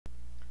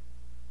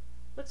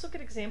Let's look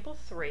at example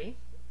 3,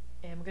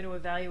 and we're going to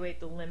evaluate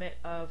the limit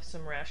of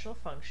some rational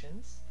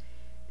functions.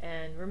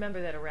 And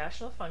remember that a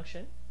rational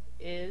function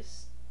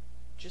is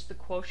just the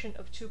quotient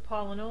of two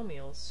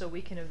polynomials, so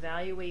we can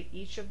evaluate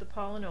each of the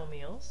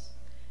polynomials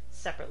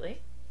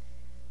separately.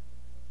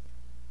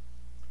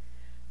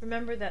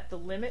 Remember that the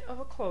limit of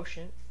a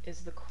quotient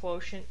is the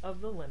quotient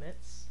of the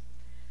limits,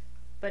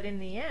 but in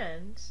the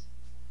end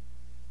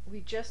we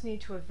just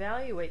need to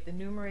evaluate the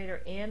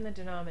numerator and the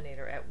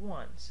denominator at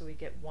 1. So we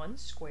get 1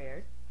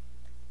 squared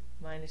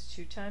minus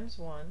 2 times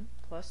 1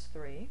 plus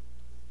 3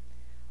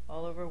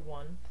 all over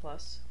 1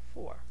 plus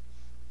 4.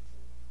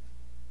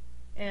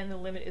 And the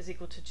limit is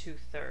equal to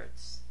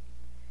 2/3.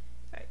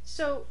 Alright,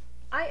 so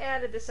I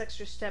added this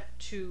extra step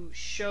to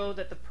show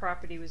that the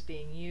property was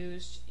being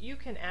used. You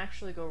can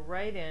actually go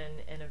right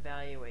in and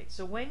evaluate.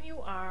 So when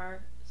you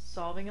are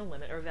solving a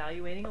limit or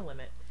evaluating a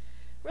limit,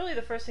 really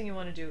the first thing you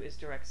want to do is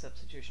direct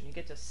substitution. You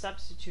get to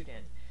substitute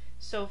in.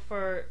 So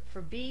for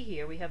b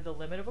here, we have the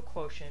limit of a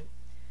quotient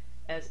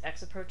as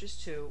x approaches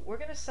 2. We're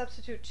going to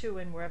substitute 2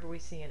 in wherever we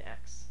see an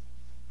x.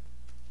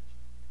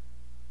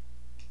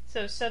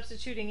 So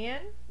substituting in,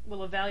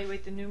 we'll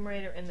evaluate the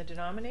numerator and the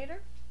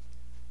denominator.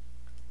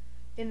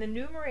 In the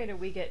numerator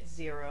we get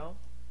 0,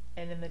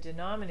 and in the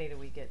denominator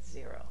we get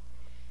 0.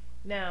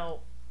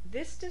 Now,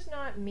 this does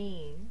not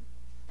mean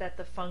that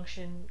the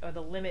function or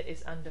the limit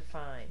is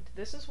undefined.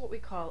 This is what we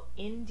call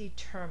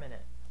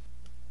indeterminate.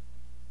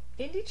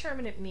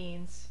 Indeterminate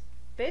means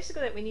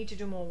basically that we need to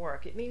do more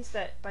work. It means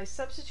that by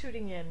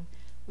substituting in,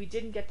 we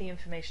didn't get the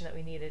information that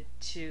we needed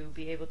to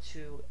be able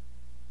to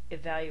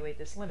evaluate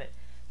this limit.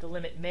 The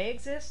limit may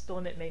exist, the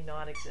limit may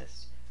not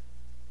exist.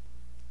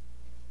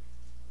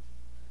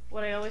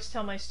 What I always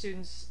tell my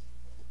students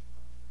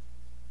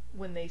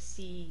when they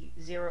see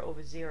 0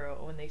 over 0,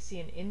 or when they see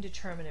an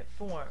indeterminate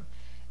form,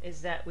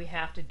 is that we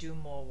have to do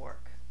more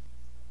work.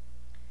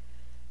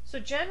 So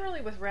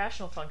generally with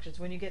rational functions,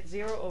 when you get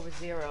 0 over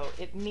 0,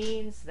 it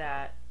means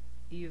that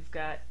you've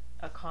got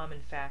a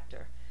common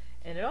factor.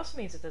 And it also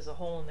means that there's a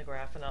hole in the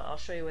graph, and I'll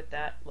show you what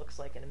that looks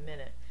like in a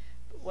minute.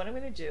 But what I'm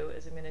going to do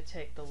is I'm going to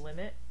take the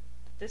limit,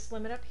 this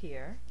limit up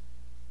here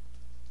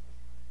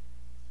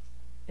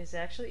is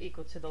actually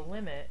equal to the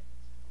limit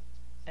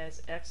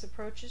as x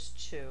approaches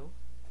 2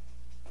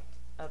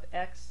 of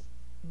x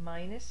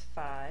minus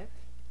 5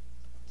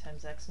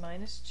 times x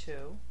minus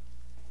 2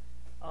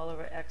 all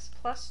over x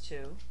plus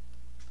 2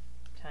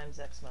 times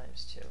x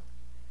minus 2.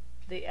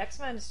 The x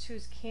minus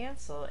 2's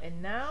cancel,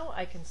 and now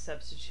I can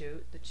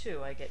substitute the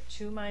 2. I get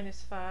 2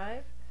 minus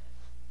 5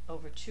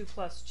 over 2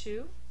 plus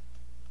 2,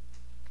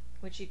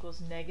 which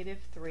equals negative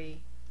 3/4.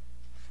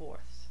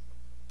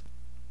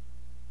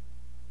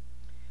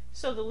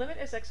 So the limit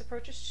as x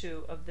approaches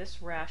 2 of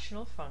this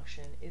rational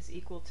function is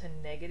equal to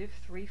negative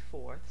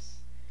 3/4.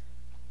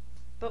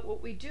 But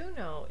what we do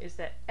know is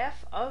that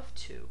f of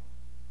 2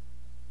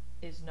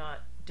 is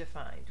not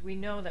defined. We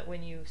know that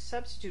when you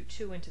substitute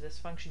 2 into this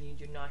function, you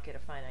do not get a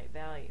finite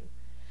value.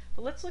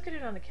 But let's look at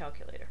it on the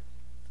calculator.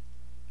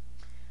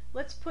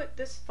 Let's put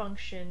this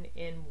function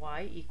in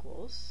y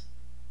equals.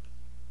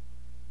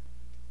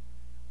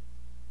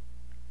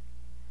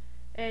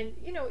 And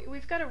you know,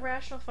 we've got a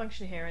rational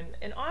function here,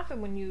 and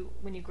often when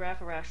you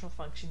graph a rational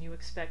function, you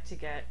expect to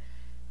get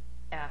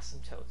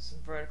asymptotes, some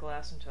vertical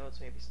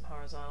asymptotes, maybe some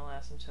horizontal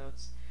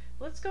asymptotes.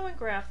 Let's go and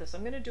graph this.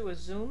 I'm going to do a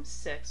zoom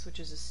 6, which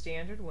is a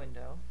standard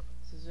window.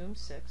 So zoom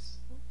 6.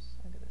 Oops,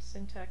 I got a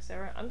syntax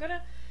error. I'm going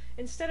to,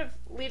 instead of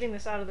leaving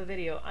this out of the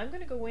video, I'm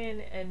going to go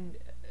in and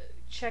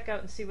check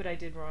out and see what I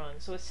did wrong.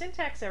 So a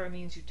syntax error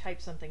means you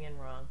type something in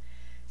wrong.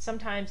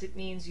 Sometimes it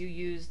means you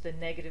use the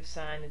negative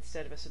sign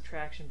instead of a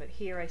subtraction, but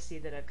here I see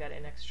that I've got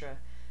an extra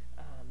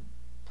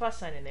plus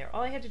sign in there.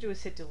 All I had to do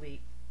is hit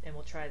delete, and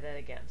we'll try that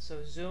again.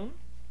 So zoom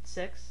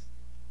 6.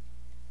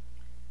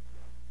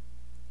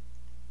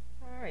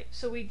 Alright,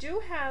 so we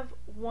do have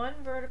one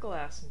vertical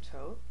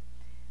asymptote.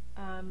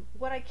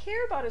 What I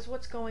care about is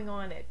what's going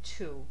on at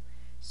 2.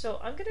 So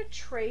I'm going to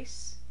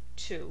trace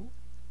 2.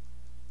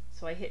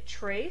 So I hit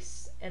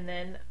trace, and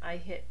then I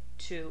hit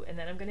 2, and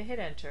then I'm going to hit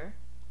enter.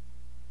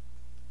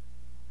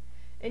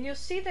 And you'll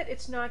see that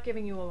it's not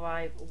giving you a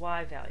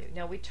y value.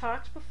 Now, we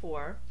talked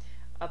before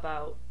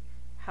about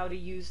how to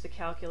use the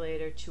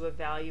calculator to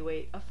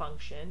evaluate a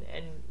function,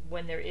 and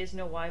when there is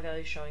no y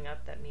value showing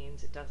up, that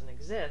means it doesn't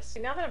exist.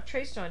 Now that I've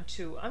traced on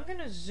 2, I'm going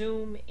to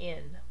zoom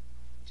in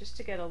just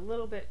to get a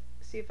little bit,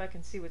 see if I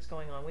can see what's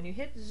going on. When you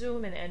hit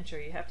zoom and enter,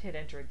 you have to hit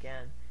enter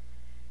again.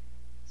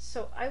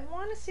 So I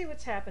want to see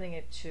what's happening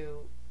at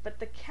 2, but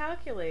the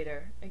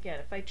calculator, again,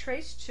 if I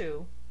trace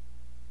 2,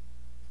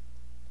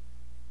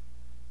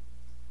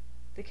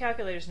 the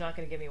calculator is not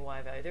going to give me a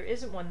y value. There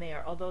isn't one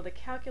there, although the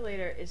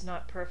calculator is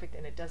not perfect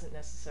and it doesn't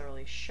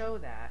necessarily show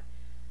that.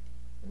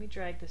 Let me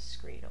drag the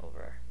screen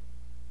over.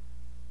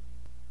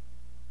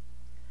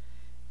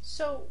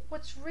 So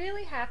what's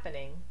really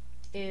happening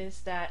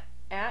is that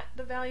at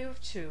the value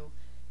of 2,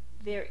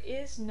 there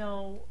is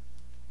no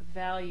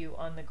value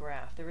on the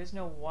graph. There is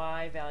no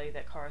y value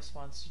that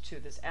corresponds to 2.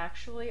 There's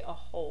actually a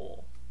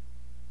hole.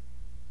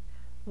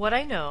 what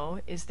I know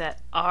is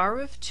that r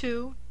of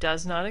 2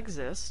 does not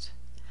exist,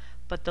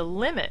 but the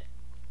limit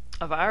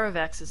of r of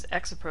x as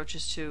x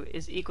approaches 2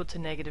 is equal to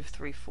negative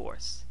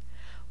 3/4.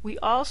 We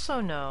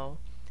also know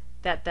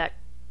that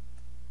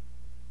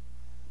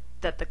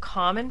the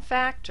common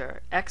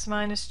factor, x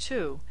minus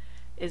 2,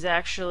 is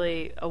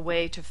actually a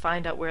way to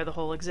find out where the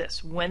hole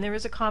exists. When there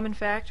is a common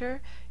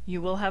factor,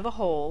 you will have a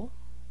hole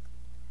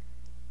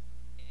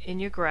in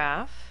your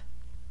graph,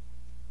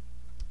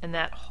 and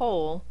that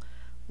hole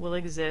will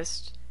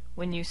exist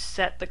when you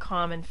set the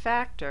common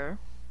factor.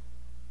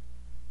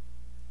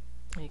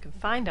 You can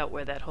find out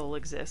where that hole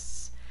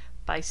exists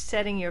by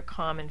setting your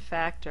common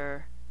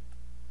factor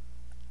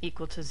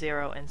equal to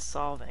 0 and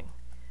solving.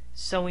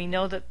 So we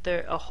know that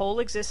a hole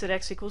exists at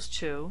x equals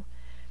 2,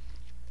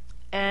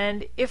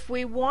 and if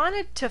we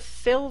wanted to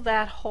fill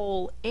that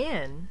hole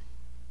in,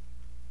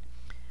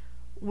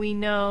 we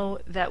know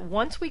that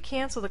once we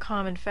cancel the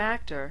common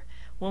factor,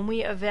 when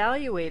we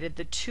evaluated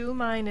the 2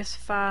 minus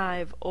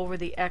 5 over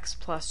the x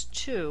plus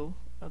 2,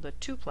 or the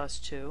 2 plus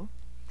 2,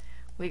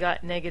 we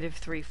got negative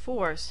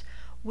 3/4.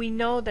 We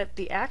know that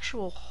the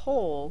actual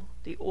hole,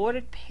 the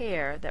ordered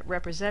pair that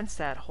represents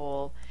that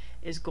hole,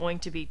 is going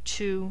to be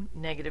 2,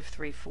 negative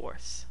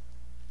 3/4.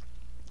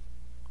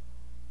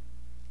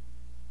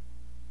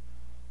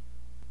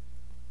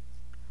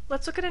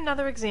 Let's look at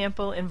another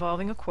example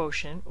involving a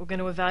quotient. We're going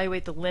to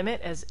evaluate the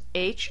limit as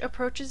h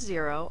approaches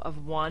 0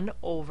 of 1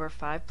 over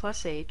 5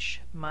 plus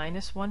h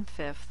minus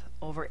 1/5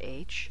 over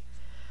h.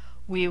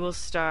 We will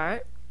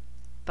start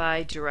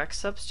by direct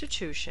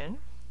substitution.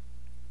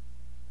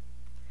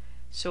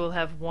 So we'll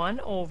have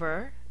 1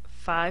 over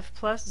 5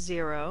 plus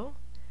 0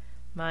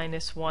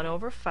 minus 1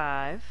 over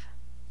 5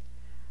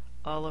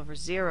 all over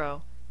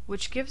 0,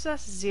 which gives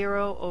us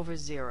 0 over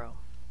 0.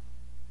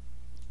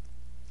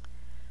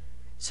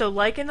 So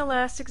like in the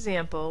last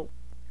example,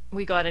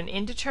 we got an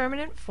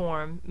indeterminate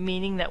form,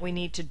 meaning that we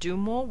need to do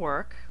more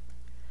work.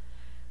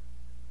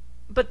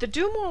 But the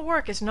do more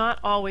work is not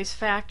always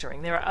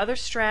factoring. There are other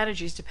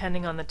strategies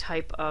depending on the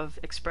type of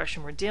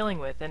expression we're dealing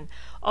with. And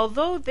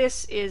although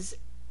this is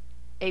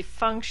a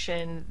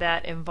function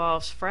that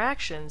involves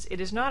fractions, it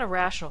is not a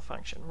rational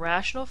function.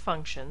 Rational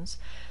functions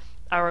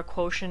are a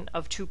quotient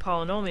of two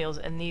polynomials,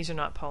 and these are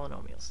not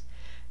polynomials.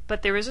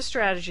 But there is a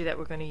strategy that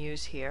we're going to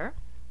use here.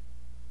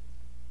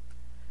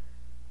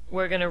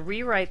 We're going to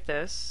rewrite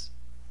this,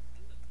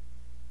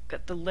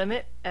 get the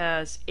limit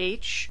as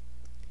h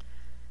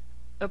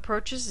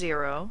approaches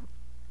 0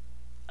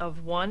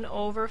 of 1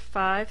 over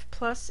 5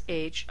 plus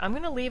h. I'm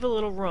going to leave a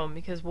little room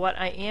because what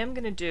I am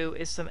going to do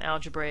is some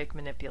algebraic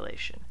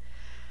manipulation.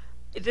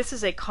 This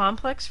is a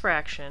complex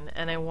fraction,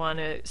 and I want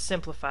to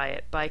simplify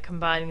it by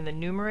combining the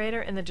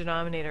numerator and the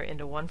denominator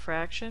into one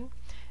fraction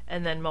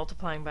and then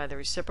multiplying by the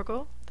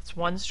reciprocal. That's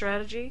one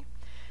strategy.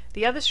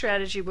 The other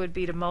strategy would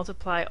be to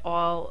multiply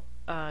all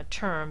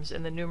terms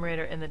in the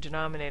numerator and the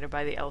denominator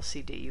by the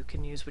LCD. You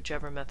can use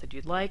whichever method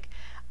you'd like.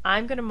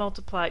 I'm going to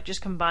multiply,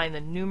 just combine the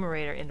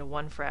numerator into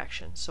one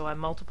fraction. So I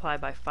multiply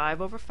by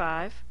 5 over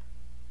 5.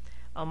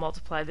 I'll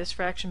multiply this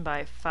fraction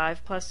by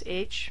 5 plus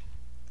h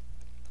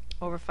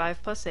over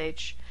 5 plus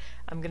h.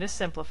 I'm going to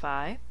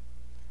simplify.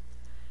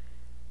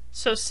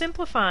 So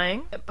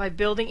simplifying by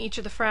building each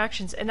of the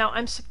fractions, and now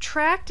I'm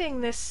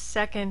subtracting this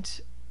second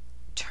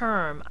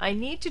term. I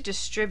need to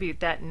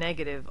distribute that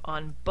negative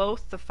on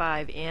both the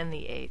 5 and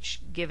the h,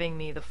 giving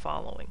me the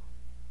following.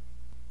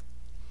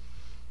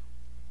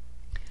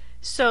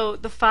 So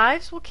the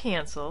 5's will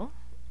cancel,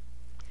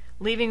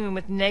 leaving me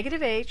with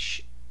negative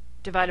h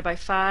divided by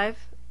 5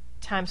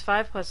 times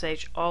 5 plus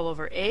h all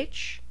over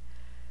h.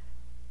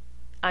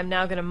 I'm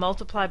now going to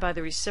multiply by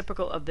the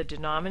reciprocal of the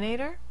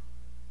denominator.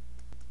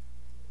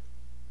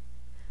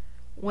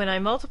 When I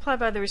multiply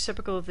by the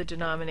reciprocal of the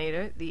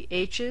denominator, the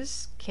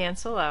h's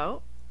cancel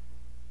out,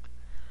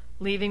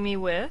 leaving me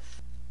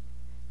with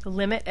the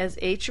limit as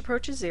h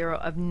approaches 0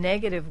 of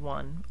negative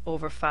 1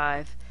 over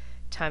 5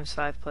 times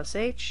 5 plus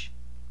h,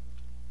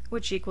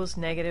 which equals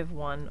negative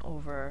 1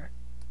 over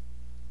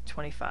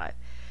 25.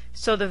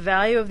 So the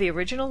value of the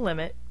original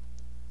limit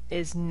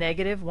is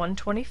negative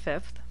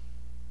 1/25.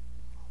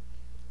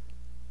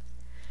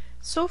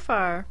 So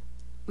far,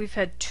 we've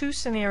had two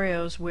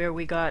scenarios where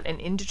we got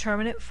an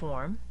indeterminate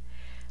form.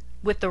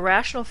 With the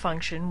rational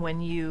function,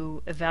 when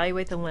you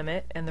evaluate the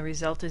limit and the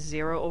result is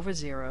 0 over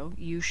 0,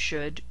 you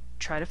should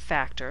try to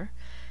factor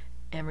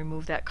and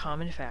remove that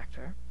common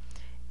factor.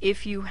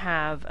 If you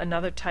have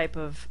another type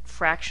of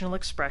fractional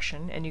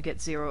expression and you get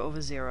 0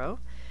 over 0,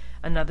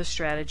 another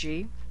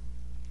strategy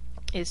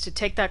is to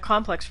take that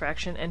complex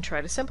fraction and try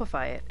to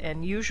simplify it.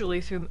 And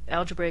usually through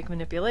algebraic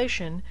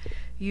manipulation,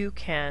 you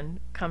can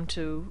come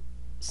to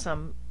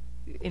some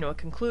a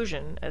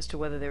conclusion as to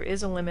whether there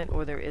is a limit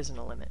or there isn't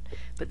a limit.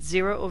 But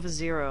 0 over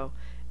 0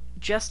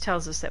 just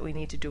tells us that we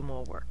need to do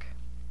more work.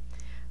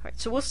 Alright,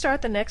 so we'll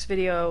start the next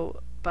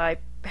video by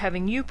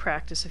having you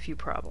practice a few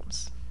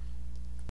problems.